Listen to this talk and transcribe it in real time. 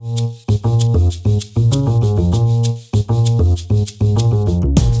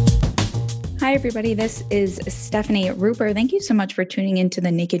everybody. This is Stephanie Ruper. Thank you so much for tuning into the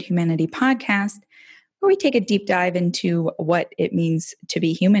Naked Humanity podcast, where we take a deep dive into what it means to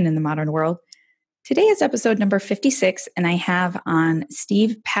be human in the modern world. Today is episode number 56, and I have on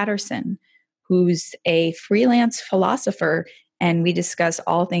Steve Patterson, who's a freelance philosopher, and we discuss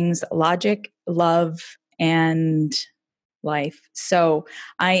all things logic, love, and life. So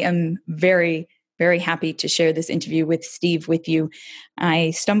I am very happy to share this interview with Steve with you. I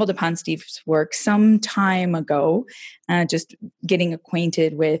stumbled upon Steve's work some time ago, just getting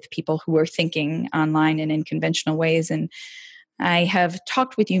acquainted with people who are thinking online and in conventional ways. And I have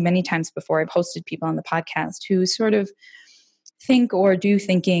talked with you many times before. I've hosted people on the podcast who sort of think or do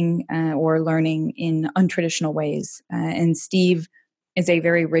thinking or learning in untraditional ways. And Steve is a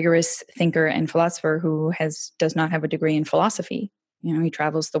very rigorous thinker and philosopher who does not have a degree in philosophy. You know, he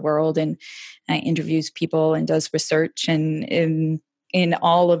travels the world and interviews people and does research, and in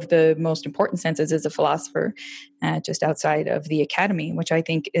all of the most important senses is a philosopher, just outside of the academy, which I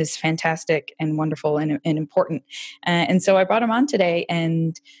think is fantastic and wonderful and important. And so I brought him on today,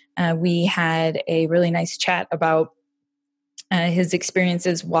 and we had a really nice chat about his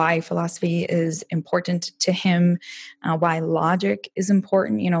experiences, why philosophy is important to him, why logic is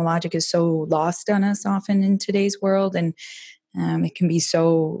important. You know, logic is so lost on us often in today's world, and it can be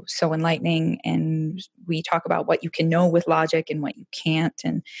so enlightening. And we talk about what you can know with logic and what you can't.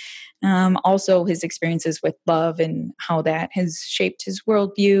 And also his experiences with love and how that has shaped his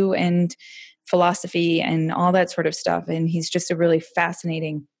worldview and philosophy and all that sort of stuff. And he's just a really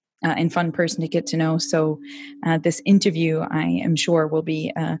fascinating and fun person to get to know. So this interview, I am sure, will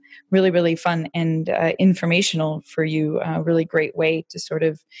be really fun and informational for you. A really great way to sort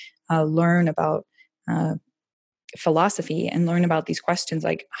of learn about philosophy and learn about these questions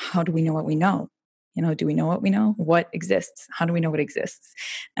like, how do we know what we know? You know, do we know what we know? What exists? How do we know what exists?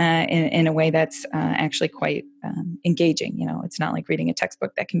 In a way that's actually quite engaging. You know, it's not like reading a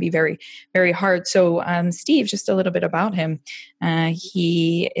textbook that can be very hard. So Steve, just a little bit about him.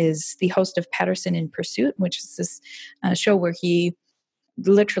 He is the host of Patterson in Pursuit, which is this show where he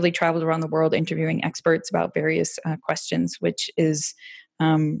literally traveled around the world interviewing experts about various questions, which is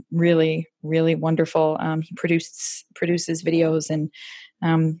really wonderful. He produces videos and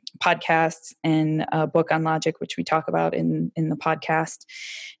podcasts and a book on logic, which we talk about in the podcast.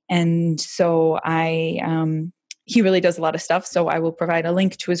 And so he really does a lot of stuff. So I will provide a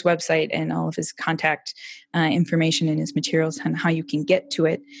link to his website and all of his contact information and his materials and how you can get to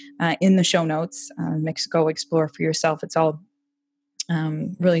it in the show notes. Go explore for yourself. It's all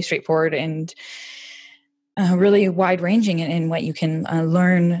really straightforward and really wide-ranging in what you can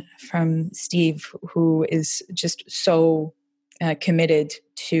learn from Steve, who is just so committed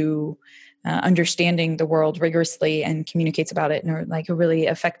to understanding the world rigorously and communicates about it in like a really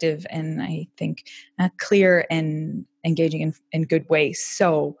effective and I think clear and engaging in good way.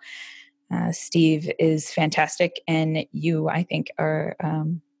 So Steve is fantastic, and you, I think, are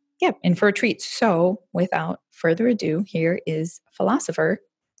in for a treat. So without further ado, here is philosopher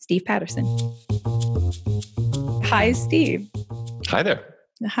Steve Patterson. Hi, Steve. Hi there.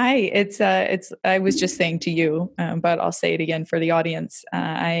 Hi. It's I was just saying to you, but I'll say it again for the audience.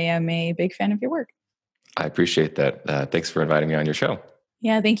 I am a big fan of your work. I appreciate that. Thanks for inviting me on your show.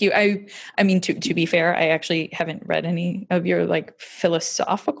 Yeah, thank you. I mean, to be fair, I actually haven't read any of your like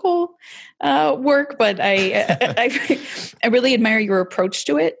philosophical work, but I really admire your approach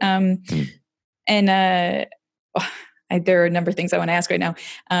to it. And there are a number of things I want to ask right now.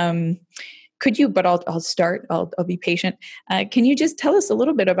 Could you, but I'll start, I'll be patient. Can you just tell us a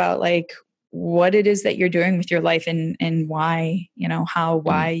little bit about like what it is that you're doing with your life and why,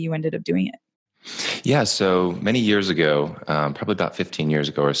 why you ended up doing it? Yeah. So many years ago, probably about 15 years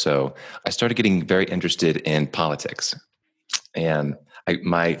ago or so, I started getting very interested in politics. And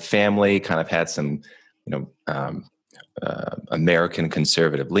my family kind of had some, American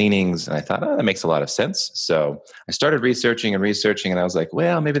conservative leanings. And I thought, that makes a lot of sense. So I started researching, and I was like,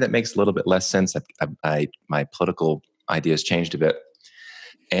 well, maybe that makes a little bit less sense. My political ideas changed a bit.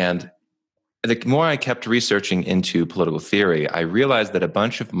 And the more I kept researching into political theory, I realized that a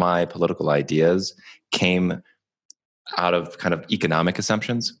bunch of my political ideas came out of kind of economic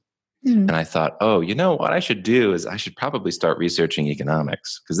assumptions. And I thought, what I should do is I should probably start researching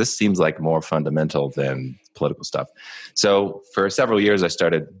economics, because this seems like more fundamental than political stuff. So for several years, I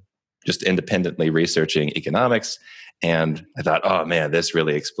started just independently researching economics. And I thought, oh man, this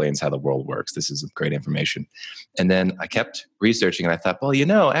really explains how the world works. This is great information. And then I kept researching, and I thought,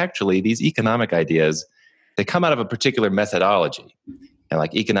 well, actually these economic ideas, they come out of a particular methodology. And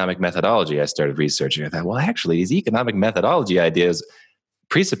like economic methodology, I started researching. I thought, well, actually these economic methodology ideas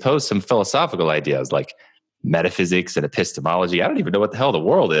presuppose some philosophical ideas like metaphysics and epistemology. I don't even know what the hell the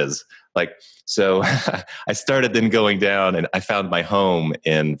world is. Like, so I started then going down, and I found my home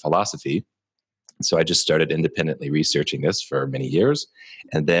in philosophy. So I just started independently researching this for many years.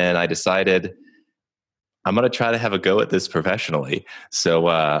 And then I decided I'm going to try to have a go at this professionally. So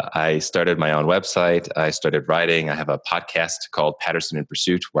I started my own website. I started writing. I have a podcast called Patterson in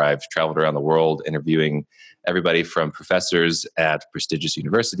Pursuit, where I've traveled around the world interviewing everybody from professors at prestigious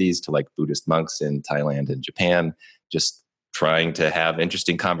universities to like Buddhist monks in Thailand and Japan, just trying to have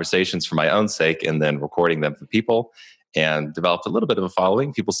interesting conversations for my own sake and then recording them for people, and developed a little bit of a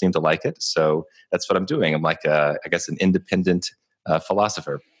following. People seem to like it. So that's what I'm doing. I'm like, I guess, an independent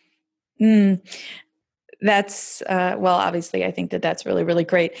philosopher. Mm. That's, well, obviously, I think that that's really, really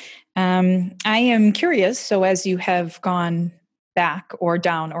great. I am curious. So as you have gone back or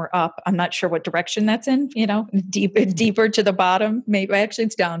down or up, I'm not sure what direction that's in, deeper to the bottom. Maybe actually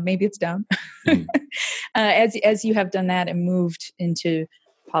it's down. Maybe it's down. Mm. As you have done that and moved into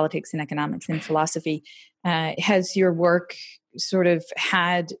politics and economics and philosophy, has your work sort of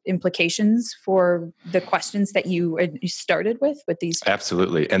had implications for the questions that you started with these?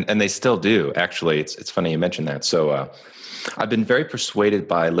 Absolutely. And they still do. Actually, it's funny you mentioned that. So I've been very persuaded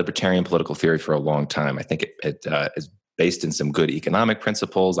by libertarian political theory for a long time. I think it is based in some good economic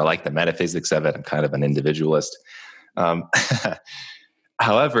principles. I like the metaphysics of it. I'm kind of an individualist.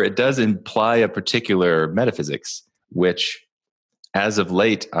 However, it does imply a particular metaphysics, which as of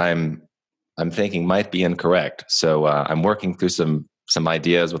late, I'm thinking might be incorrect. So I'm working through some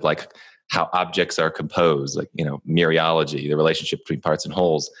ideas with like how objects are composed, like, mereology, the relationship between parts and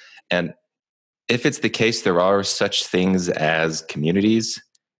wholes. And if it's the case, there are such things as communities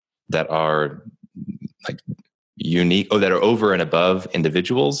that are like unique, or that are over and above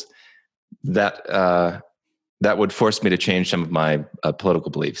individuals, that would force me to change some of my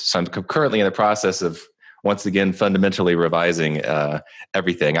political beliefs. So I'm currently in the process of, once again, fundamentally revising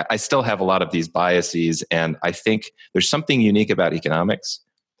everything. I still have a lot of these biases, and I think there's something unique about economics,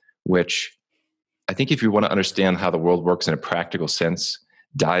 which I think if you want to understand how the world works in a practical sense,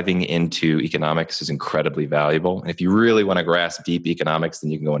 diving into economics is incredibly valuable. And if you really want to grasp deep economics, then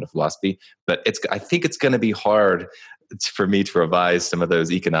you can go into philosophy. But I think it's going to be hard for me to revise some of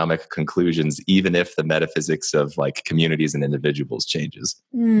those economic conclusions, even if the metaphysics of like communities and individuals changes.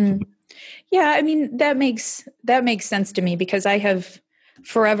 Mm. Yeah, I mean, that makes sense to me, because I have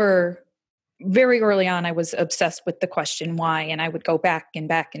forever, very early on, I was obsessed with the question why, and I would go back and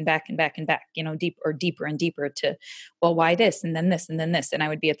back and back and back and back, deeper and deeper to, well, why this, and then this, and then this, and I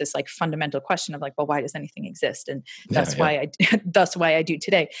would be at this like fundamental question of like, well, why does anything exist? And that's why I do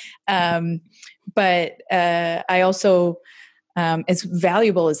today. But I also, as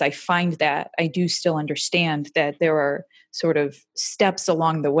valuable as I find that, I do still understand that there are sort of steps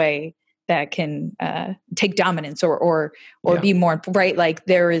along the way that can take dominance or be more right. Like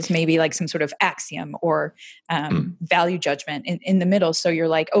there is maybe like some sort of axiom or value judgment in the middle. So you're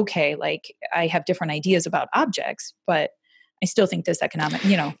like, okay, like I have different ideas about objects, but I still think this economic,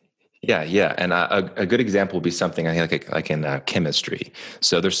 Yeah. And a good example would be something I think like in chemistry.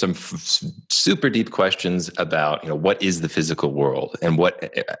 So there's some super deep questions about, what is the physical world and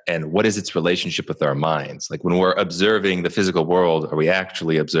what is its relationship with our minds? Like when we're observing the physical world, are we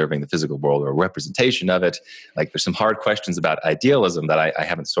actually observing the physical world or a representation of it? Like there's some hard questions about idealism that I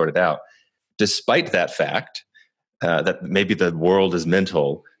haven't sorted out. Despite that fact, that maybe the world is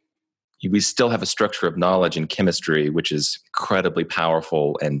mental, we still have a structure of knowledge in chemistry, which is incredibly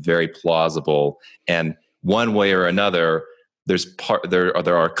powerful and very plausible. And one way or another, there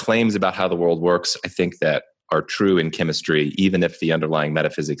are claims about how the world works, I think, that are true in chemistry, even if the underlying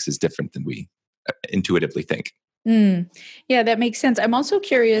metaphysics is different than we intuitively think. Yeah, that makes sense. I'm also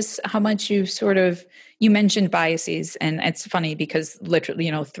curious how much you mentioned biases, and it's funny because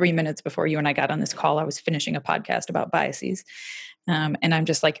literally, 3 minutes before you and I got on this call, I was finishing a podcast about biases. And I'm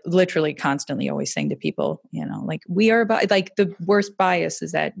just like literally constantly always saying to people, like we are like the worst bias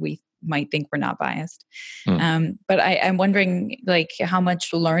is that we might think we're not biased. But I'm wondering like how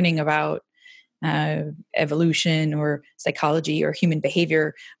much learning about evolution or psychology or human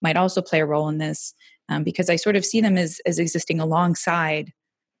behavior might also play a role in this, because I sort of see them as existing alongside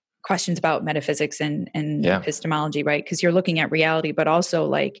questions about metaphysics and epistemology, right? Because you're looking at reality, but also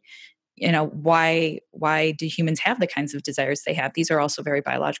like, why do humans have the kinds of desires they have? These are also very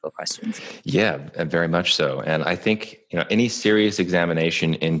biological questions. Yeah, very much so. And I think, any serious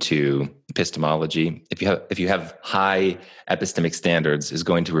examination into epistemology, if you have high epistemic standards, is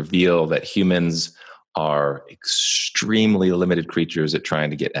going to reveal that humans are extremely limited creatures at trying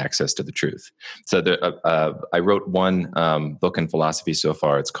to get access to the truth. So I wrote one book in philosophy so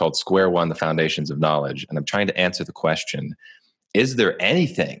far. It's called Square One, The Foundations of Knowledge. And I'm trying to answer the question, is there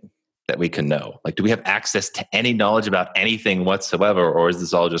anything that we can know? Like, do we have access to any knowledge about anything whatsoever, or is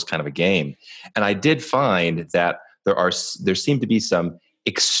this all just kind of a game? And I did find that there seem to be some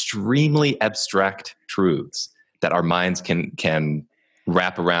extremely abstract truths that our minds can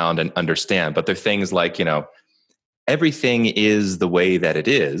wrap around and understand. But they're things like, everything is the way that it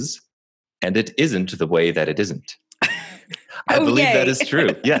is, and it isn't the way that it isn't. I believe that is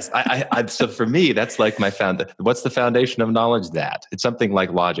true. Yes. So for me, that's like what's the foundation of knowledge? That it's something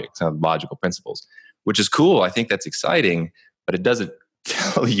like logic, some logical principles, which is cool. I think that's exciting, but it doesn't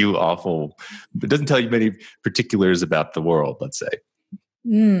tell you many particulars about the world, let's say.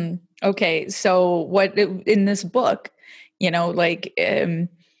 Okay. So what in this book,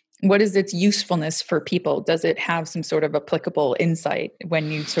 what is its usefulness for people? Does it have some sort of applicable insight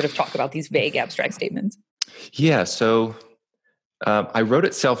when you sort of talk about these vague abstract statements? Yeah. So I wrote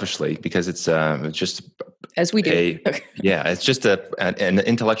it selfishly because it's just as we do. It's just an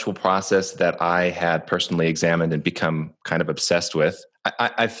intellectual process that I had personally examined and become kind of obsessed with.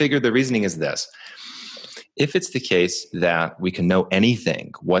 I figured the reasoning is this. If it's the case that we can know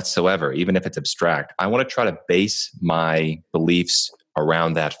anything whatsoever, even if it's abstract, I want to try to base my beliefs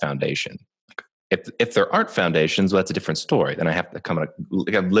around that foundation. If there aren't foundations, well, that's a different story. Then I have to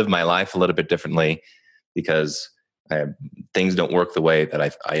live my life a little bit differently because things don't work the way that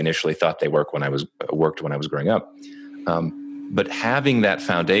I initially thought they worked when I was growing up. But having that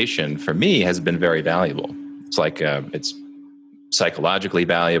foundation for me has been very valuable. It's like it's psychologically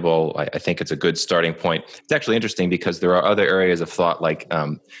valuable. I think it's a good starting point. It's actually interesting because there are other areas of thought, like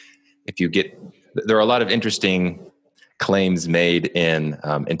there are a lot of interesting claims made in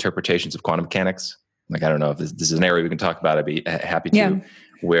interpretations of quantum mechanics. Like, I don't know if this is an area we can talk about. I'd be happy to,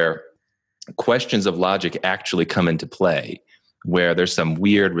 where questions of logic actually come into play, where there's some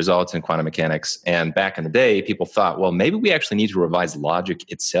weird results in quantum mechanics. And back in the day, people thought, well, maybe we actually need to revise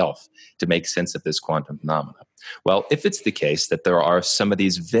logic itself to make sense of this quantum phenomena. Well, if it's the case that there are some of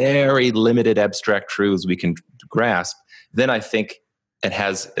these very limited abstract truths we can grasp, then I think it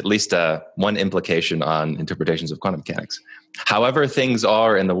has at least one implication on interpretations of quantum mechanics. However things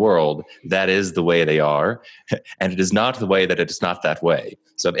are in the world, that is the way they are, and it is not the way that it is not that way.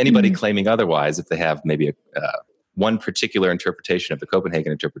 So if anybody claiming otherwise, if they have maybe one particular interpretation of the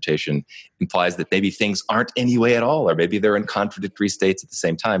Copenhagen interpretation, implies that maybe things aren't any way at all, or maybe they're in contradictory states at the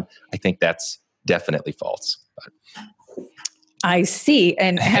same time, I think that's definitely false. I see.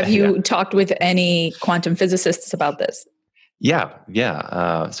 And have you talked with any quantum physicists about this?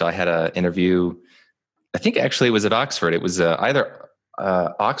 Yeah. So I had an interview, I think actually it was at Oxford. It was either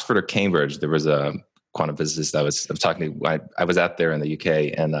Oxford or Cambridge. There was a quantum physicist I was talking to. I was out there in the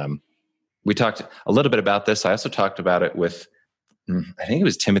UK, and we talked a little bit about this. I also talked about it with, I think it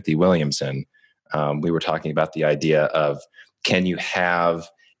was Timothy Williamson. We were talking about the idea of, can you have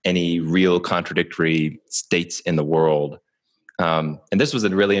any real contradictory states in the world? And this was a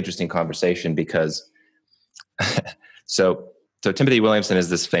really interesting conversation because so Timothy Williamson is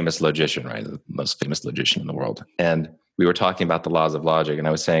this famous logician, right? The most famous logician in the world. And we were talking about the laws of logic, and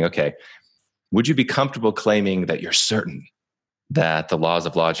I was saying, okay, would you be comfortable claiming that you're certain that the laws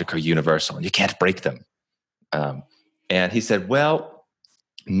of logic are universal and you can't break them? And he said, well,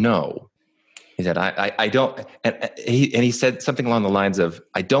 no. He said, I don't, and he said something along the lines of,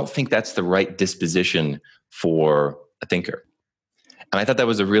 I don't think that's the right disposition for a thinker. And I thought that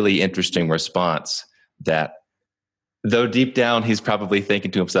was a really interesting response, that though deep down he's probably thinking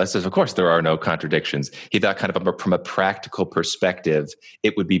to himself, of course there are no contradictions. He thought kind of from a practical perspective,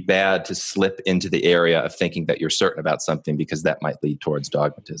 it would be bad to slip into the area of thinking that you're certain about something, because that might lead towards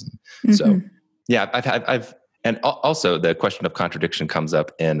dogmatism. Mm-hmm. So yeah, I've and also the question of contradiction comes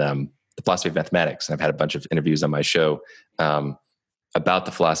up in the philosophy of mathematics. And I've had a bunch of interviews on my show about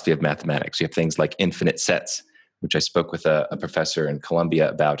the philosophy of mathematics. You have things like infinite sets, which I spoke with a professor in Columbia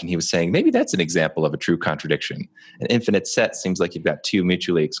about, and he was saying, maybe that's an example of a true contradiction. An infinite set seems like you've got two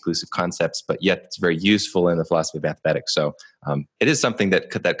mutually exclusive concepts, but yet it's very useful in the philosophy of mathematics. So it is something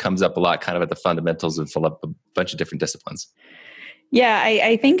that comes up a lot, kind of at the fundamentals of a bunch of different disciplines. Yeah,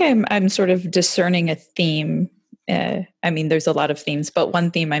 I think I'm sort of discerning a theme. I mean, there's a lot of themes, but one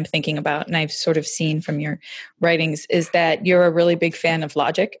theme I'm thinking about, and I've sort of seen from your writings, is that you're a really big fan of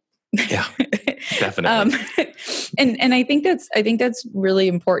logic. Yeah, definitely. And I think that's really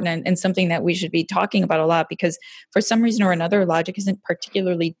important and something that we should be talking about a lot, because for some reason or another, logic isn't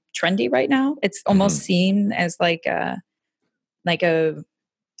particularly trendy right now. It's almost seen as like a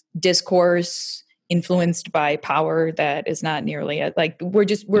discourse influenced by power that is not nearly like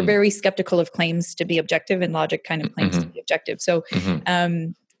we're very skeptical of claims to be objective, and logic kind of claims to be objective. So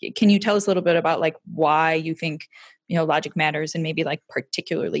can you tell us a little bit about like why you think, logic matters, and maybe like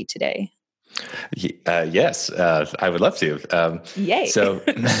particularly today? Yes, I would love to. Yay.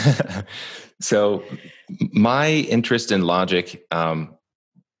 So my interest in logic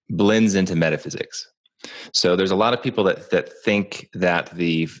blends into metaphysics. So there's a lot of people that think that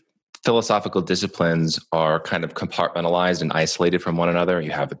the philosophical disciplines are kind of compartmentalized and isolated from one another.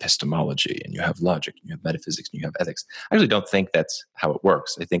 You have epistemology, and you have logic, and you have metaphysics, and you have ethics. I actually don't think that's how it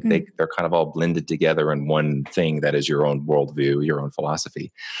works. I think they're kind of all blended together in one thing that is your own worldview, your own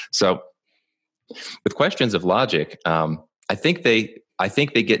philosophy. So with questions of logic, I think they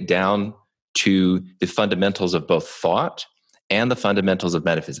get down to the fundamentals of both thought and the fundamentals of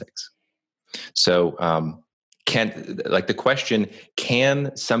metaphysics. So the question,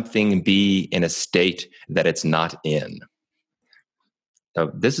 can something be in a state that it's not in?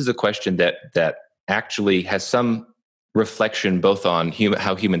 Now, this is a question that actually has some reflection both on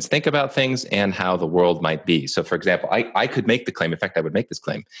how humans think about things and how the world might be. So, for example, I could make the claim, in fact, I would make this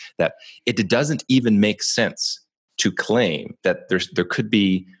claim, that it doesn't even make sense to claim that there could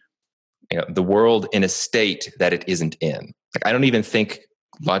be the world in a state that it isn't in. Like, I don't even think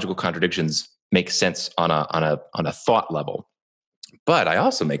logical contradictions make sense on a thought level. But I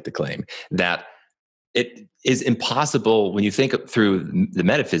also make the claim that it is impossible, when you think through the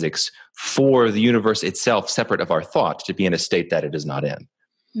metaphysics, for the universe itself, separate of our thought, to be in a state that it is not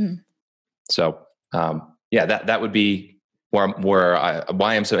in. So, that would be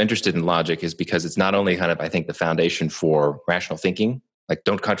why I'm so interested in logic, is because it's not only kind of, I think, the foundation for rational thinking. Like,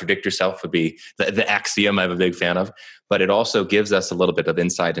 don't contradict yourself would be the axiom I'm a big fan of, but it also gives us a little bit of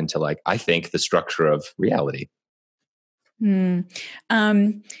insight into, like, I think, the structure of reality.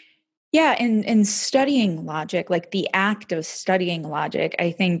 Yeah, and studying logic, like the act of studying logic,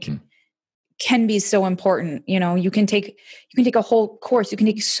 I think can be so important. You can take a whole course. You can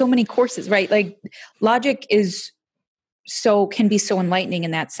take so many courses, right? Like, logic can be so enlightening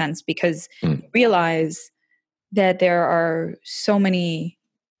in that sense, because you realize that there are so many,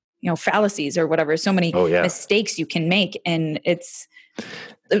 fallacies or whatever, so many mistakes you can make. And it's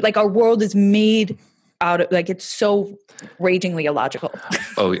like our world is made out of, like, it's so ragingly illogical.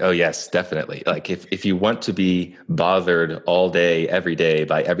 Oh yes, definitely. Like, if you want to be bothered all day, every day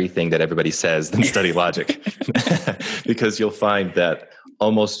by everything that everybody says, then study logic, because you'll find that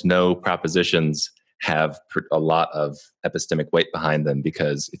almost no propositions have a lot of epistemic weight behind them,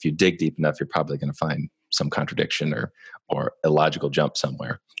 because if you dig deep enough, you're probably going to find some contradiction or illogical jump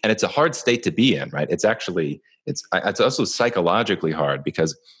somewhere. And it's a hard state to be in, right? It's also psychologically hard,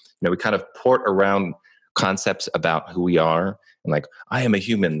 because we kind of port around concepts about who we are, and like, I am a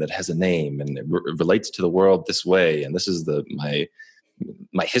human that has a name and it relates to the world this way, and this is my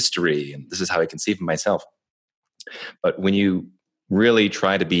history, and this is how I conceive of myself. But when you really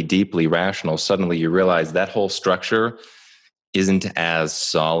try to be deeply rational, suddenly you realize that whole structure isn't as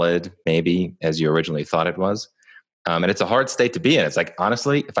solid, maybe, as you originally thought it was. And it's a hard state to be in. It's like,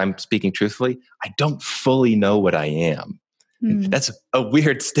 honestly, if I'm speaking truthfully, I don't fully know what I am. That's a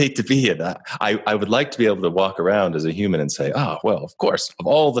weird state to be in. I would like to be able to walk around as a human and say, oh, well, of course, of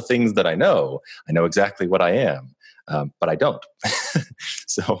all the things that I know exactly what I am. But I don't.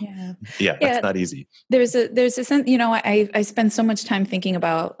 So that's not easy. There's a sense, I spend so much time thinking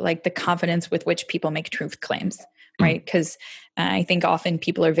about, like, the confidence with which people make truth claims, right? Because I think often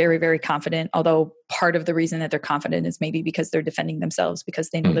people are very, very confident, although part of the reason that they're confident is maybe because they're defending themselves, because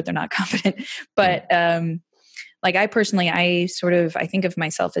they know that they're not confident. But like, I personally, I think of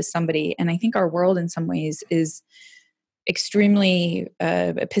myself as somebody, and I think our world in some ways is extremely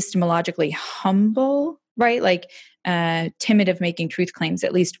epistemologically humble, right? Like, timid of making truth claims,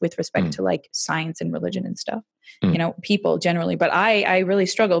 at least with respect to, like, science and religion and stuff, people generally. But I really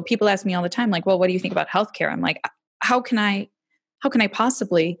struggle. People ask me all the time, like, well, what do you think about healthcare? I'm like, how can I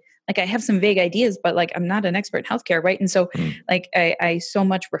possibly, like, I have some vague ideas, but, like, I'm not an expert in healthcare. Right. And so like, I so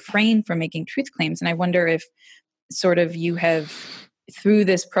much refrain from making truth claims. And I wonder if sort of you have, through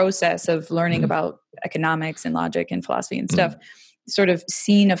this process of learning about economics and logic and philosophy and stuff, sort of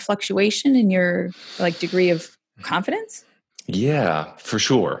seen a fluctuation in your, like, degree of confidence? Yeah, for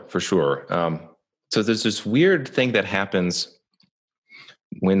sure. So there's this weird thing that happens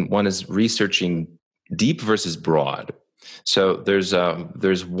when one is researching deep versus broad. So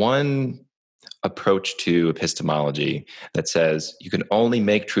there's one approach to epistemology that says you can only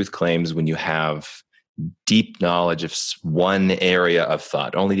make truth claims when you have deep knowledge of one area of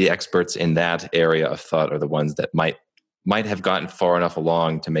thought. Only the experts in that area of thought are the ones that might might have gotten far enough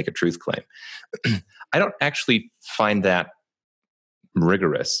along to make a truth claim. I don't actually find that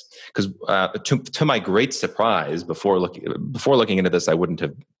rigorous, because to my great surprise, before looking into this, I wouldn't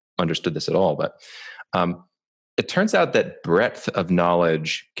have understood this at all. But it turns out that breadth of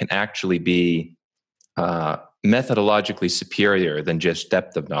knowledge can actually be methodologically superior than just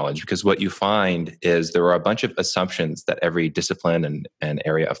depth of knowledge, because what you find is there are a bunch of assumptions that every discipline and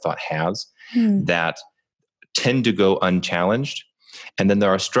area of thought has that tend to go unchallenged. And then there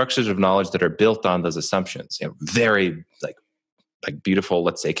are structures of knowledge that are built on those assumptions, very like beautiful,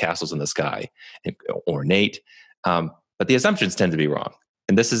 let's say, castles in the sky, ornate. But the assumptions tend to be wrong.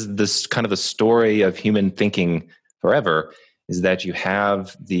 And this is this kind of the story of human thinking forever, is that you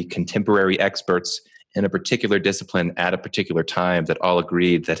have the contemporary experts in a particular discipline at a particular time that all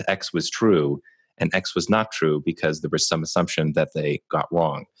agreed that X was true and X was not true because there was some assumption that they got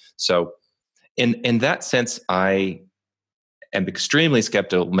wrong. So in that sense, I am extremely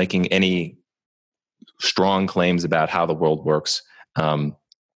skeptical making any strong claims about how the world works,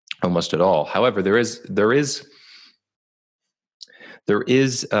 almost at all. However, there is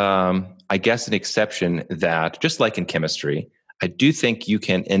I guess, an exception that, just like in chemistry, I do think you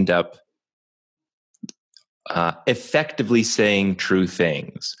can end up effectively saying true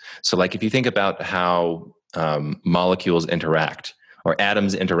things. So like if you think about how molecules interact, or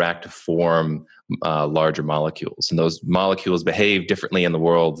atoms interact to form larger molecules, and those molecules behave differently in the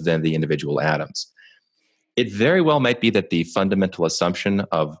world than the individual atoms. It very well might be that the fundamental assumption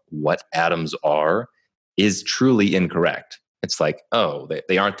of what atoms are is truly incorrect. It's like, oh,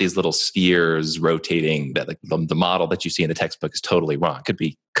 they aren't these little spheres rotating, that like the model that you see in the textbook is totally wrong. It could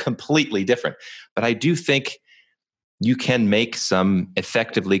be completely different. But I do think you can make some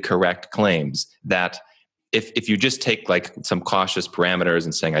effectively correct claims that if you just take like some cautious parameters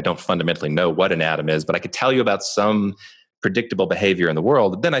and saying, I don't fundamentally know what an atom is, but I could tell you about some predictable behavior in the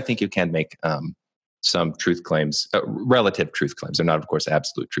world, then I think you can make some truth claims, relative truth claims. They're not, of course,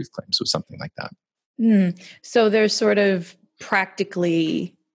 absolute truth claims, so something like that. So there's sort of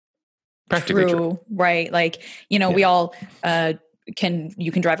practically true, right? Like, we all you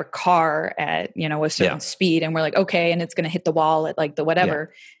can drive a car at, a certain speed, and we're like, okay, and it's going to hit the wall at like the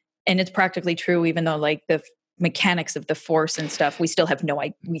whatever. And it's practically true, even though like the mechanics of the force and stuff, we still have no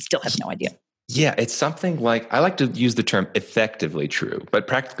idea. Yeah, it's something like, I like to use the term effectively true, but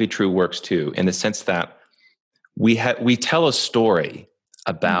practically true works too, in the sense that we tell a story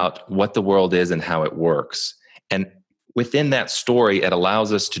about what the world is and how it works. And within that story, it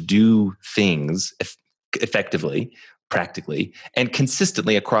allows us to do things effectively, practically, and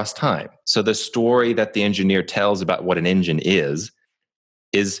consistently across time. So the story that the engineer tells about what an engine is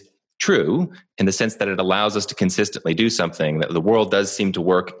true in the sense that it allows us to consistently do something, that the world does seem to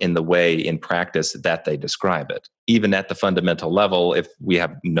work in the way in practice that they describe it, even at the fundamental level, if we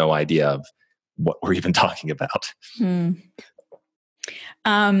have no idea of what we're even talking about.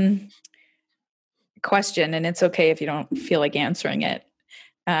 Question, and it's okay if you don't feel like answering it.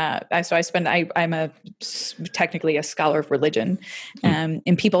 I'm technically a scholar of religion.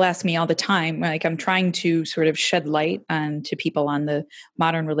 And people ask me all the time, like I'm trying to sort of shed light to people on the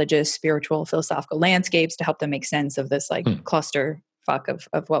modern religious, spiritual, philosophical landscapes to help them make sense of this like cluster fuck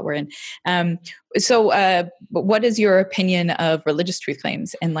of what we're in. So what is your opinion of religious truth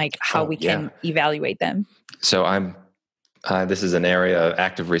claims and like how we can evaluate them? So this is an area of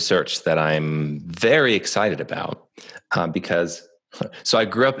active research that I'm very excited about because so I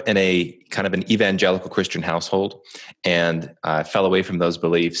grew up in a kind of an evangelical Christian household, and I fell away from those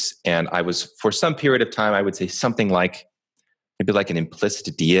beliefs. And I was, for some period of time, I would say something like maybe like an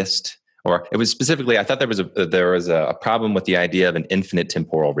implicit deist, or it was specifically, I thought there was a problem with the idea of an infinite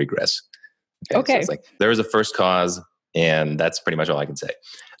temporal regress. Okay. So it's like there is a first cause, and that's pretty much all I can say.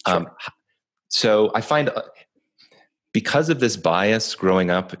 Sure. So I find, because of this bias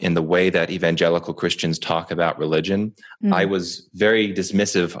growing up in the way that evangelical Christians talk about religion, I was very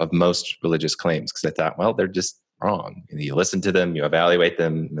dismissive of most religious claims because I thought, well, they're just wrong. You listen to them, you evaluate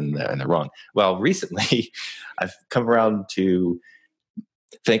them, and they're wrong. Well, recently, I've come around to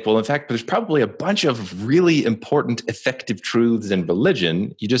think, well, in fact, there's probably a bunch of really important, effective truths in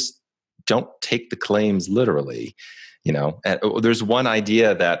religion. You just don't take the claims literally. And there's one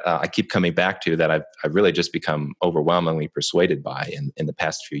idea that I keep coming back to that I've really just become overwhelmingly persuaded by in the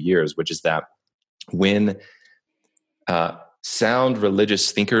past few years, which is that when sound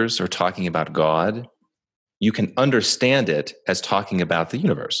religious thinkers are talking about God, you can understand it as talking about the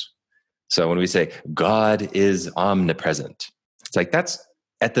universe. So when we say God is omnipresent, it's like that's,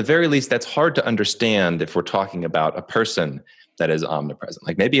 at the very least, that's hard to understand if we're talking about a person that is omnipresent.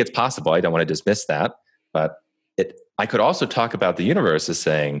 Like maybe it's possible, I don't want to dismiss that, but I could also talk about the universe as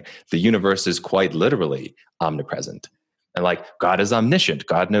saying the universe is quite literally omnipresent. And like, God is omniscient.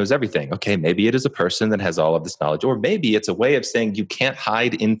 God knows everything. Okay, maybe it is a person that has all of this knowledge. Or maybe it's a way of saying you can't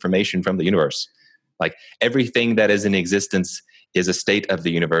hide information from the universe. Like, everything that is in existence is a state of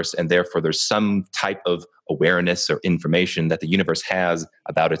the universe, and therefore there's some type of awareness or information that the universe has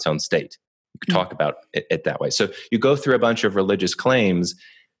about its own state. You could talk about it that way. So you go through a bunch of religious claims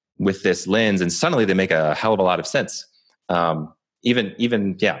with this lens, and suddenly they make a hell of a lot of sense.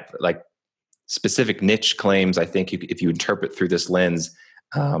 Even like specific niche claims, I think if you interpret through this lens,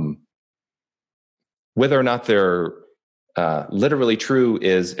 whether or not they're literally true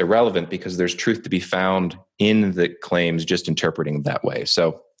is irrelevant, because there's truth to be found in the claims just interpreting that way.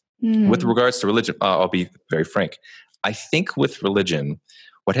 So with regards to religion, I'll be very frank. I think with religion,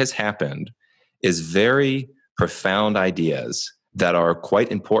 what has happened is very profound ideas that are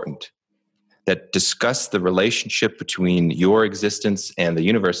quite important, that discuss the relationship between your existence and the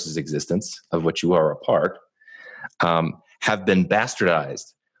universe's existence, of which you are a part, have been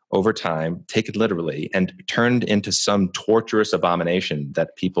bastardized over time, taken literally, and turned into some torturous abomination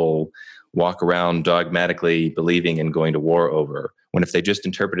that people walk around dogmatically believing and going to war over, when if they just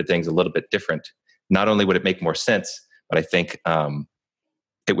interpreted things a little bit different, not only would it make more sense, but I think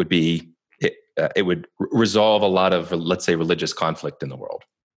it would resolve a lot of, let's say, religious conflict in the world.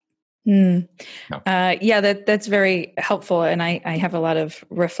 That's very helpful, and I have a lot of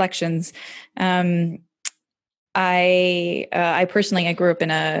reflections. I personally, I grew up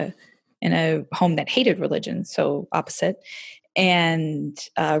in a home that hated religion, so opposite, and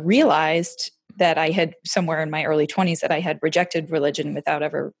realized that I had, somewhere in my early 20s, that I had rejected religion without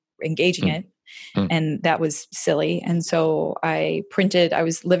ever engaging it. And that was silly. And so I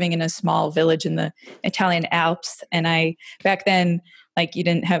was living in a small village in the Italian Alps. And back then, like, you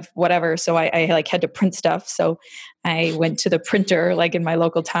didn't have whatever. So I like had to print stuff. So I went to the printer, like in my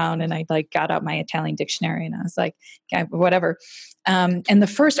local town, and I like got out my Italian dictionary, and I was like, yeah, whatever. And the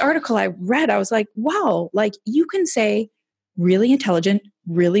first article I read, I was like, wow, like, you can say really intelligent,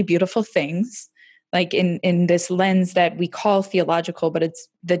 really beautiful things, like in this lens that we call theological, but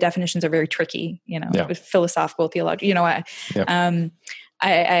the definitions are very tricky, philosophical, theological,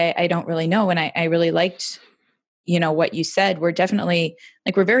 I don't really know. And I really liked, what you said. We're definitely,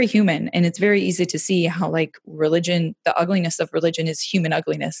 like, we're very human, and it's very easy to see how, like, religion, the ugliness of religion is human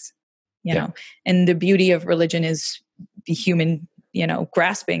ugliness, know, and the beauty of religion is the human,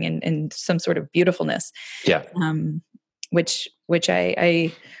 grasping and some sort of beautifulness. Yeah. Which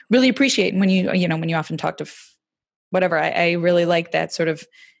I really appreciate. And when you often talk to whatever, I really like that sort of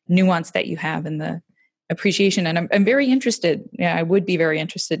nuance that you have in the appreciation. And I'm very interested. Yeah, I would be very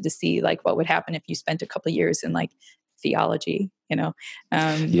interested to see, like, what would happen if you spent a couple of years in, like, theology,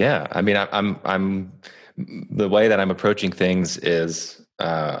 Yeah. I mean, I'm the way that I'm approaching things is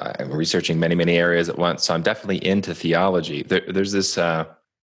I'm researching many, many areas at once. So I'm definitely into theology. There's this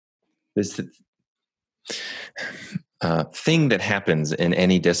thing that happens in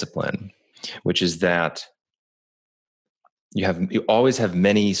any discipline, which is that you always have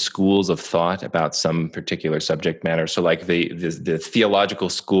many schools of thought about some particular subject matter. So like the theological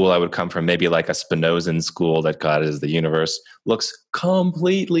school I would come from, maybe like a Spinozan school that God is the universe, looks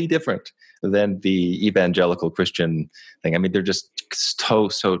completely different than the evangelical Christian thing. I mean, they're just so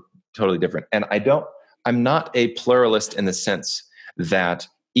totally different. And I'm not a pluralist in the sense that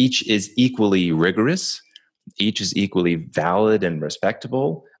each is equally rigorous, each is equally valid and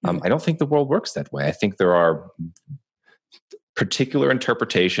respectable. I don't think the world works that way. I think there are particular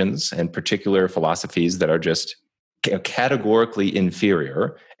interpretations and particular philosophies that are just categorically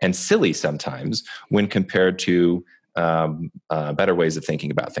inferior and silly sometimes when compared to better ways of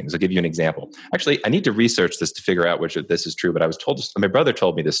thinking about things. I'll give you an example. Actually, I need to research this to figure out which of this is true, but my brother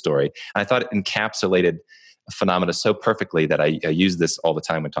told me this story, and I thought it encapsulated a phenomena so perfectly that I use this all the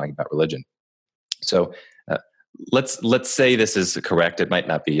time when talking about religion. So let's say this is correct. It might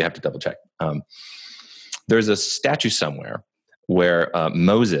not be. You have to double check. There's a statue somewhere where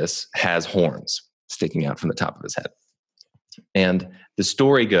Moses has horns sticking out from the top of his head. And the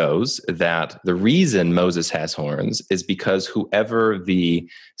story goes that the reason Moses has horns is because whoever the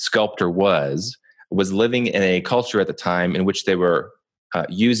sculptor was living in a culture at the time in which they were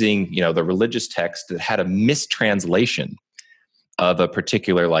using, the religious text that had a mistranslation of a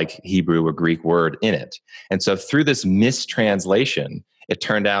particular, like, Hebrew or Greek word in it. And so through this mistranslation, it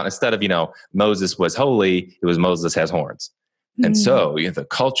turned out, instead of, Moses was holy, it was Moses has horns. And so the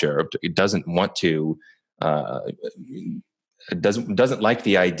culture doesn't want to, doesn't like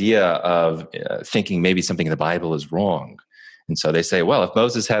the idea of thinking maybe something in the Bible is wrong. And so they say, well, if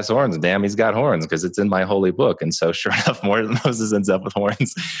Moses has horns, damn, he's got horns because it's in my holy book. And so sure enough, Moses ends up with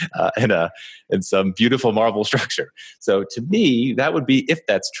horns in some beautiful marble structure. So to me, that would be, if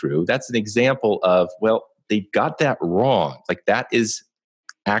that's true, that's an example of, well, they got that wrong. Like that is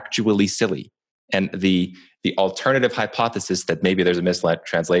actually silly. And the alternative hypothesis that maybe there's a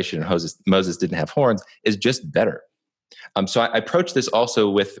mistranslation and Moses didn't have horns is just better. So I approach this also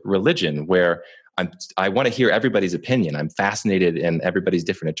with religion, where I want to hear everybody's opinion. I'm fascinated in everybody's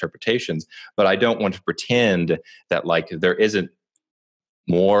different interpretations, but I don't want to pretend that like there isn't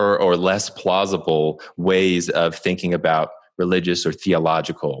more or less plausible ways of thinking about religious or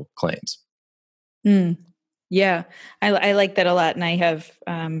theological claims. Yeah, I like that a lot, and I have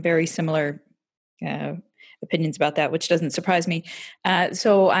very similar opinions about that, which doesn't surprise me.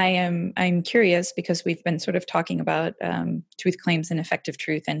 So I'm curious, because we've been sort of talking about truth claims and effective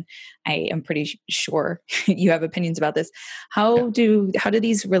truth, and I am pretty sure you have opinions about this. How do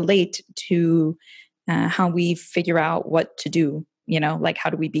these relate to how we figure out what to do? Like how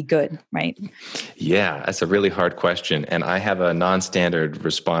do we be good, right? Yeah, that's a really hard question, and I have a non-standard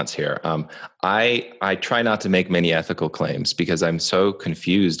response here. I try not to make many ethical claims because I'm so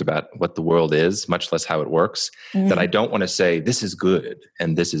confused about what the world is, much less how it works, that I don't want to say this is good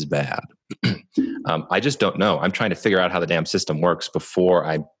and this is bad. I just don't know. I'm trying to figure out how the damn system works before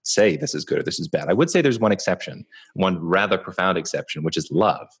I say this is good or this is bad. I would say there's one exception, one rather profound exception, which is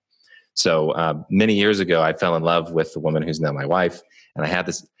love. So many years ago, I fell in love with the woman who's now my wife, and I had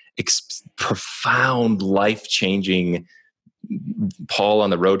this profound, life-changing Paul on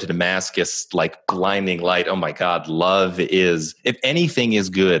the road to Damascus, like blinding light. Oh my God, love is, if anything is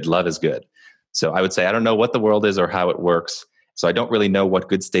good, love is good. So I would say I don't know what the world is or how it works. So I don't really know what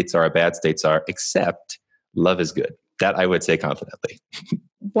good states are or bad states are, except love is good. That I would say confidently.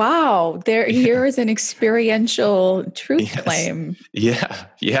 Wow, here is an experiential truth claim. Yeah,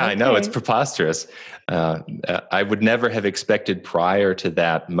 okay. I know, it's preposterous. I would never have expected prior to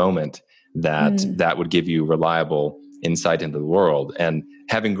that moment that would give you reliable insight into the world. And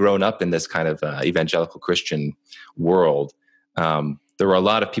having grown up in this kind of evangelical Christian world, there were a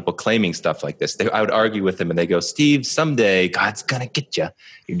lot of people claiming stuff like this. I would argue with them and they go, Steve, someday God's going to get you.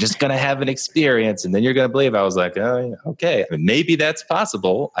 You're just going to have an experience and then you're going to believe. I was like, oh, okay. I mean, maybe that's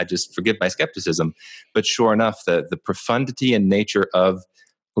possible. I just forgive my skepticism. But sure enough, the profundity and nature of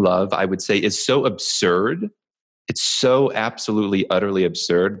love, I would say, is so absurd. It's so absolutely, utterly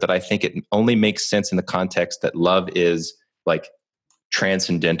absurd that I think it only makes sense in the context that love is like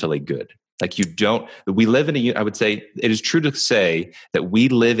transcendentally good. Like we live in I would say it is true to say that we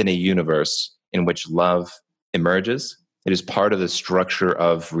live in a universe in which love emerges. It is part of the structure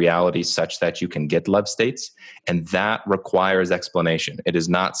of reality such that you can get love states, and that requires explanation. It is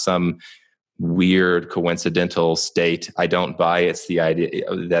not some weird coincidental state. I don't buy it's the idea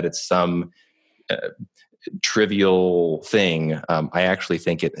that it's some trivial thing. I actually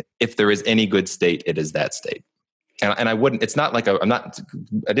think if there is any good state, it is that state. And I wouldn't, it's not like I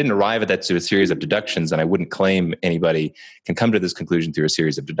didn't arrive at that through a series of deductions, and I wouldn't claim anybody can come to this conclusion through a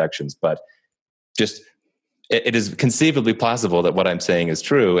series of deductions, but just it is conceivably possible that what I'm saying is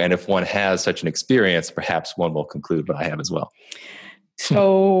true. And if one has such an experience, perhaps one will conclude what I have as well.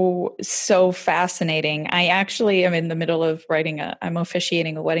 So fascinating. I actually am in the middle of I'm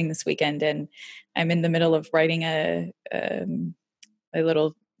officiating a wedding this weekend, and I'm in the middle of writing a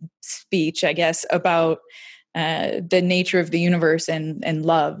little speech, I guess, about the nature of the universe and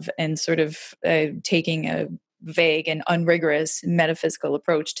love, and sort of taking a vague and unrigorous metaphysical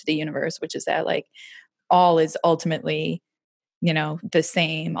approach to the universe, which is that like all is ultimately, the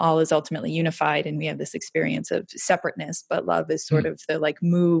same, all is ultimately unified, and we have this experience of separateness, but love is sort of the like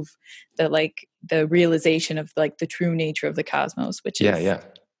the realization of like the true nature of the cosmos, which is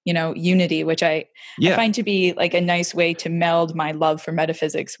unity, which I find to be like a nice way to meld my love for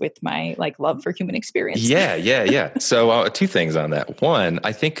metaphysics with my like love for human experience. Yeah. So two things on that. One,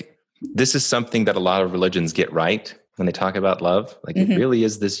 I think this is something that a lot of religions get right when they talk about love. Like it really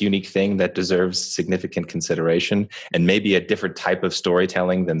is this unique thing that deserves significant consideration and maybe a different type of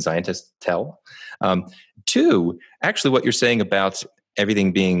storytelling than scientists tell. Two, actually what you're saying about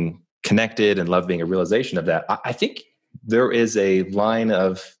everything being connected and love being a realization of that, I think there is a line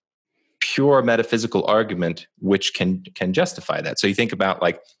of pure metaphysical argument which can justify that. So you think about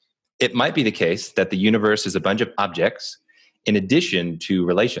like, it might be the case that the universe is a bunch of objects in addition to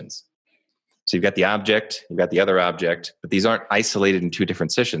relations. So you've got the object, you've got the other object, but these aren't isolated in two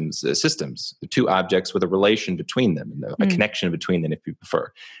different systems. The two objects with a relation between them, and a connection between them, if you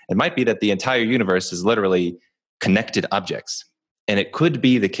prefer. It might be that the entire universe is literally connected objects. And it could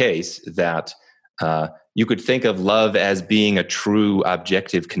be the case that You could think of love as being a true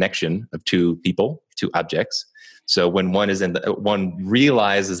objective connection of two people, two objects. So when one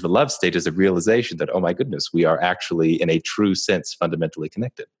realizes the love state is a realization that, oh my goodness, we are actually in a true sense fundamentally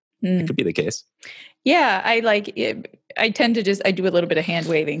connected. It could be the case. Yeah, I like it. I tend to I do a little bit of hand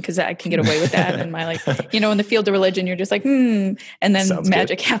waving because I can get away with that. And my in the field of religion, you're just like, and then Sounds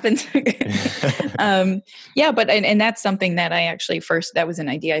magic good. happens. Yeah, but and that's something that I actually that was an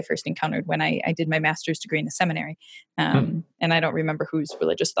idea I first encountered when I did my master's degree in the seminary. And I don't remember whose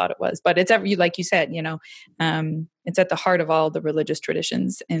religious thought it was, but it's like you said, it's at the heart of all the religious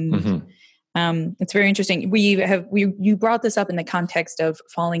traditions. And it's very interesting. You brought this up in the context of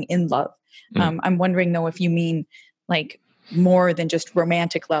falling in love. I'm wondering though, if you mean like more than just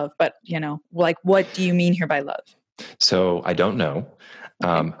romantic love, but like what do you mean here by love? So I don't know.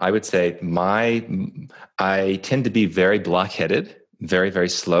 Okay. I would say I tend to be very blockheaded, very, very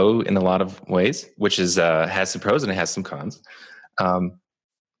slow in a lot of ways, which has some pros and it has some cons.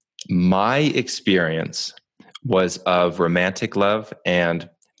 My experience was of romantic love, and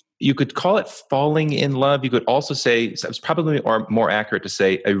you could call it falling in love. You could also say, it was probably more accurate to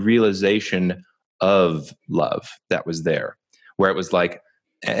say a realization of love that was there, where it was like,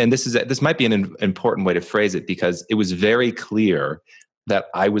 and this might be an important way to phrase it, because it was very clear that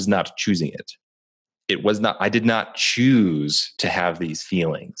I was not choosing it. I did not choose to have these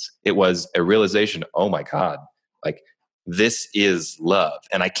feelings. It was a realization, oh my God, like this is love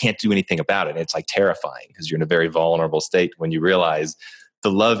and I can't do anything about it. It's like terrifying because you're in a very vulnerable state when you realize the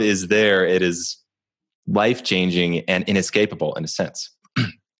love is there. It is life-changing and inescapable in a sense.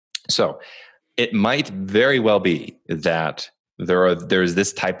 So it might very well be that there's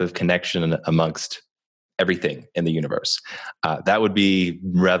this type of connection amongst everything in the universe. That would be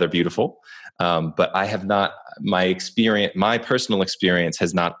rather beautiful. But I have not, my personal experience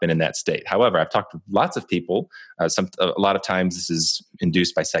has not been in that state. However, I've talked to lots of people, a lot of times this is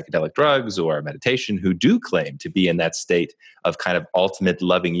induced by psychedelic drugs or meditation, who do claim to be in that state of kind of ultimate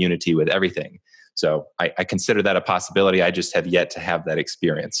loving unity with everything. So I consider that a possibility. I just have yet to have that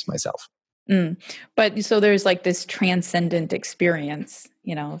experience myself. But so there's like this transcendent experience,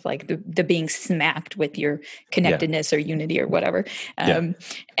 of like the being smacked with your connectedness or unity or whatever. And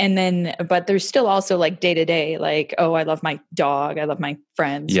then, but there's still also like day to day, like, oh, I love my dog. I love my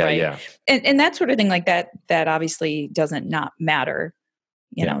friends. Yeah. Right. Yeah. And that sort of thing like that obviously doesn't not matter,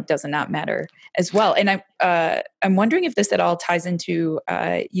 does not matter as well. And I'm wondering if this at all ties into,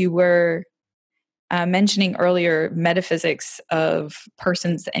 you were mentioning earlier metaphysics of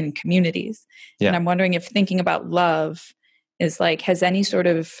persons and communities. Yeah. And I'm wondering if thinking about love is like, has any sort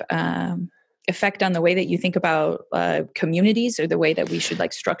of effect on the way that you think about communities or the way that we should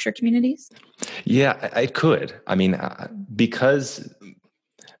like structure communities? Yeah, it could. I mean, because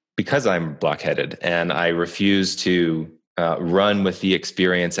I'm blockheaded and I refuse to run with the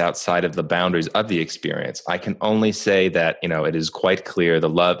experience outside of the boundaries of the experience, I can only say that, it is quite clear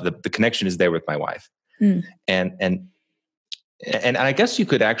the connection is there with my wife. And I guess you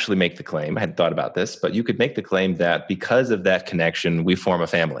could actually make the claim, I hadn't thought about this, but you could make the claim that because of that connection, we form a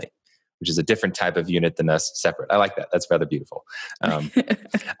family, which is a different type of unit than us separate. I like that. That's rather beautiful.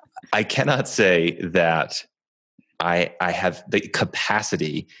 I cannot say that I have the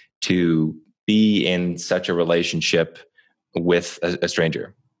capacity to be in such a relationship with a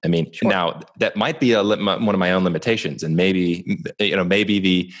stranger. I mean, sure. Now that might be one of my own limitations, and maybe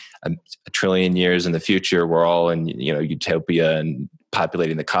the a trillion years in the future, we're all in utopia and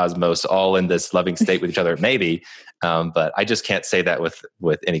populating the cosmos, all in this loving state with each other. Maybe, but I just can't say that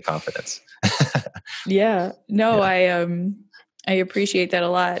with any confidence. Yeah, no, yeah. I appreciate that a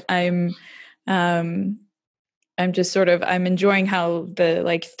lot. I'm just sort of I'm enjoying how the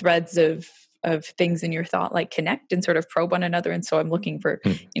like threads of things in your thought like connect and sort of probe one another. And so I'm looking for,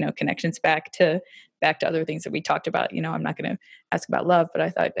 connections back to other things that we talked about. I'm not going to ask about love, but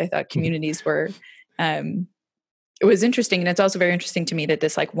I thought communities were, it was interesting. And it's also very interesting to me that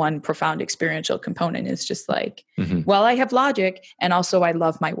this like one profound experiential component is just like, well, I have logic and also I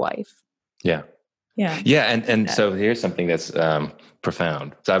love my wife. Yeah. Yeah. Yeah. And so here's something that's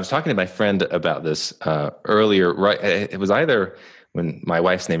profound. So I was talking to my friend about this earlier, right? It was either when my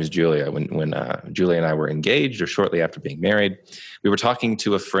wife's name is Julia, when Julia and I were engaged or shortly after being married, we were talking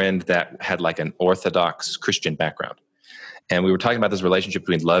to a friend that had like an Orthodox Christian background. And we were talking about this relationship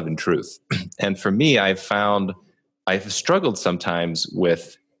between love and truth. And for me, I've struggled sometimes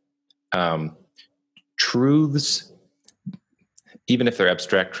with truths, even if they're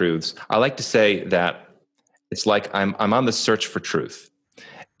abstract truths. I like to say that it's like I'm on the search for truth.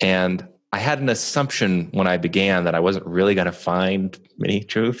 And I had an assumption when I began that I wasn't really going to find many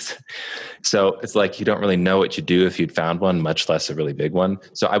truths. So it's like you don't really know what you do if you'd found one, much less a really big one.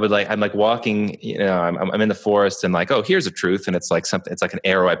 So I'm like walking, I'm in the forest and like, oh, here's a truth. And it's like something, it's like an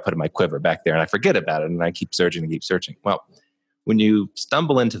arrow I put in my quiver back there and I forget about it and I keep searching and keep searching. Well, when you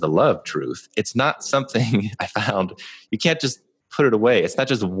stumble into the love truth, it's not something I found. You can't just put it away. It's not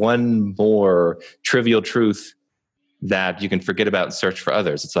just one more trivial truth that you can forget about and search for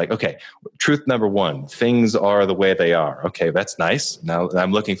others. It's like, okay, truth number one, things are the way they are. Okay, that's nice. Now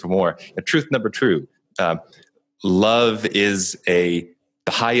I'm looking for more. And truth number two, love is the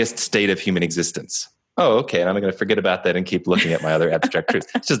highest state of human existence. Oh, okay, and I'm going to forget about that and keep looking at my other abstract truths.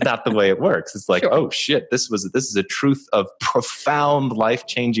 It's just not the way it works. It's like, oh shit, this is a truth of profound,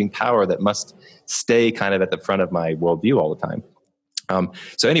 life-changing power that must stay kind of at the front of my worldview all the time.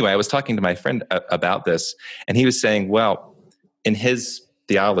 So anyway, I was talking to my friend about this, and he was saying, well, in his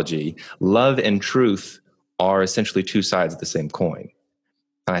theology, love and truth are essentially two sides of the same coin.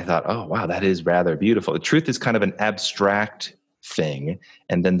 And I thought, oh, wow, that is rather beautiful. The truth is kind of an abstract thing,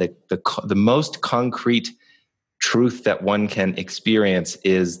 and then the most concrete truth that one can experience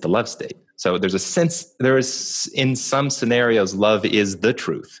is the love state. So there's a sense, there is, in some scenarios, love is the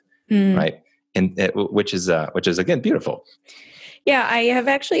truth, right? And which is again beautiful. Yeah,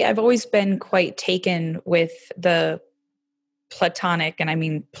 I've always been quite taken with the Platonic, and I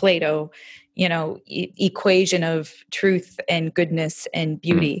mean Plato, equation of truth and goodness and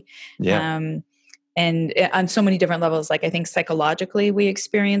beauty. And on so many different levels, like I think psychologically we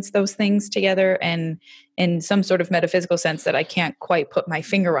experience those things together, and in some sort of metaphysical sense that I can't quite put my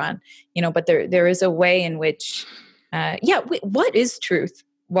finger on, but there is a way in which, what is truth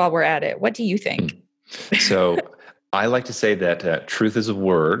while we're at it? What do you think? So I like to say that truth is a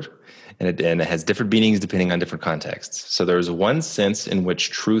word, and it has different meanings depending on different contexts. So there's one sense in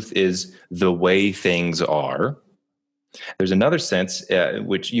which truth is the way things are. There's another sense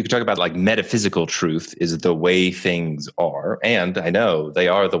which you could talk about, like metaphysical truth is the way things are. And I know they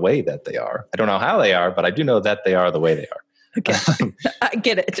are the way that they are. I don't know how they are, but I do know that they are the way they are. Okay. I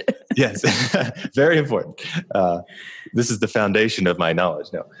get it. Yes. Very important. This is the foundation of my knowledge.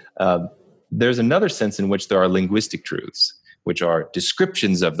 No. There's another sense in which there are linguistic truths, which are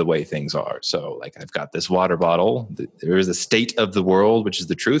descriptions of the way things are. So like I've got this water bottle. There is a state of the world, which is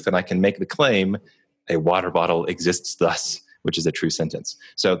the truth. And I can make the claim a water bottle exists thus, which is a true sentence.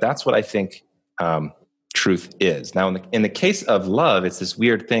 So that's what I think truth is. Now, in the case of love, it's this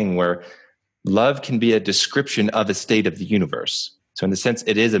weird thing where love can be a description of a state of the universe. So in the sense,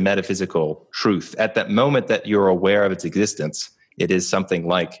 it is a metaphysical truth. At that moment that you're aware of its existence, it is something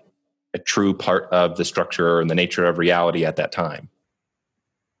like a true part of the structure and the nature of reality at that time.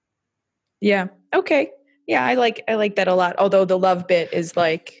 Yeah. Okay. Yeah, I like that a lot. Although the love bit is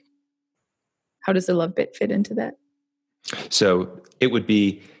like, how does the love bit fit into that? So it would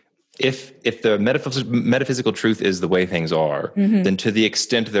be if the metaphysical truth is the way things are, then to the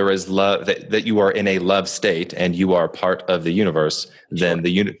extent there is love, that you are in a love state and you are part of the universe, then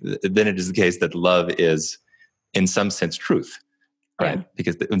then it is the case that love is in some sense truth. Right. Yeah.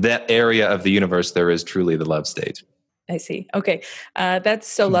 Because that area of the universe, there is truly the love state. I see. Okay. That's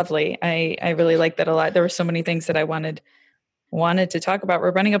so lovely. I really like that a lot. There were so many things that I wanted to talk about.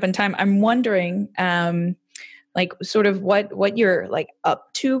 We're running up in time. I'm wondering, like sort of what you're like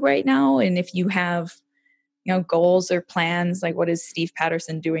up to right now. And if you have, goals or plans, like what is Steve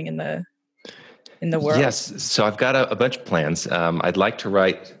Patterson doing in the world? Yes. So I've got a bunch of plans. I'd like to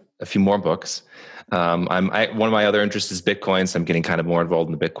write a few more books. One of my other interests is Bitcoin, so I'm getting kind of more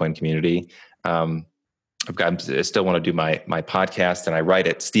involved in the Bitcoin community. I still want to do my podcast, and I write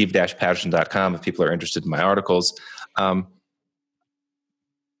at steve-patterson.com if people are interested in my articles.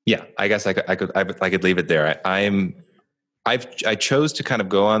 Yeah, I guess I could leave it there. I chose to kind of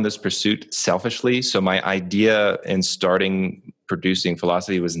go on this pursuit selfishly. So my idea in starting producing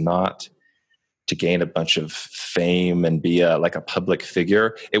philosophy was not to gain a bunch of fame and be like a public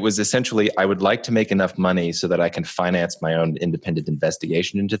figure. It was essentially, I would like to make enough money so that I can finance my own independent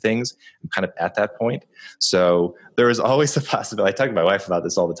investigation into things. I'm kind of at that point. So there is always a possibility. I talk to my wife about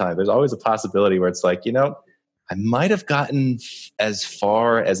this all the time. There's always a possibility where it's like, I might have gotten as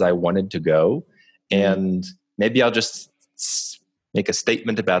far as I wanted to go, and maybe I'll just make a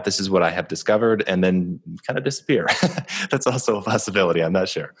statement about this is what I have discovered and then kind of disappear. That's also a possibility. I'm not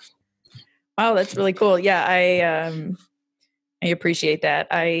sure. Wow, that's really cool. Yeah, I appreciate that.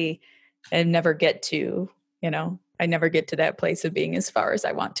 I never get to, I never get to that place of being as far as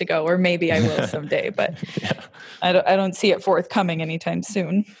I want to go, or maybe I will someday, but yeah. I don't see it forthcoming anytime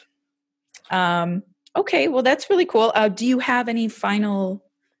soon. Okay, well, that's really cool. Do you have any final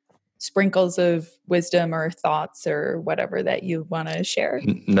sprinkles of wisdom or thoughts or whatever that you want to share?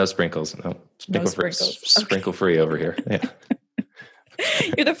 No sprinkles. No, No free, sprinkles. sprinkle free over here. Yeah.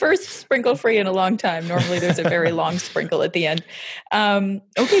 You're the first sprinkle free in a long time. Normally there's a very long sprinkle at the end.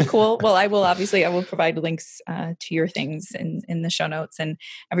 Okay, cool. Well, I will provide links to your things in the show notes, and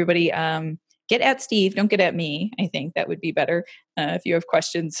everybody get at Steve. Don't get at me. I think that would be better if you have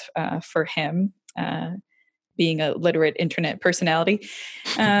questions for him, being a literate internet personality.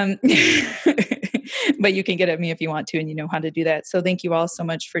 But you can get at me if you want to, and you know how to do that. So thank you all so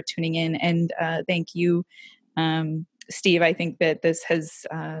much for tuning in, and thank you, Steve. I think that this has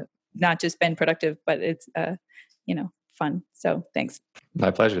not just been productive, but it's fun. So thanks.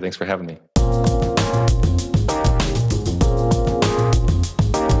 My pleasure. Thanks for having me.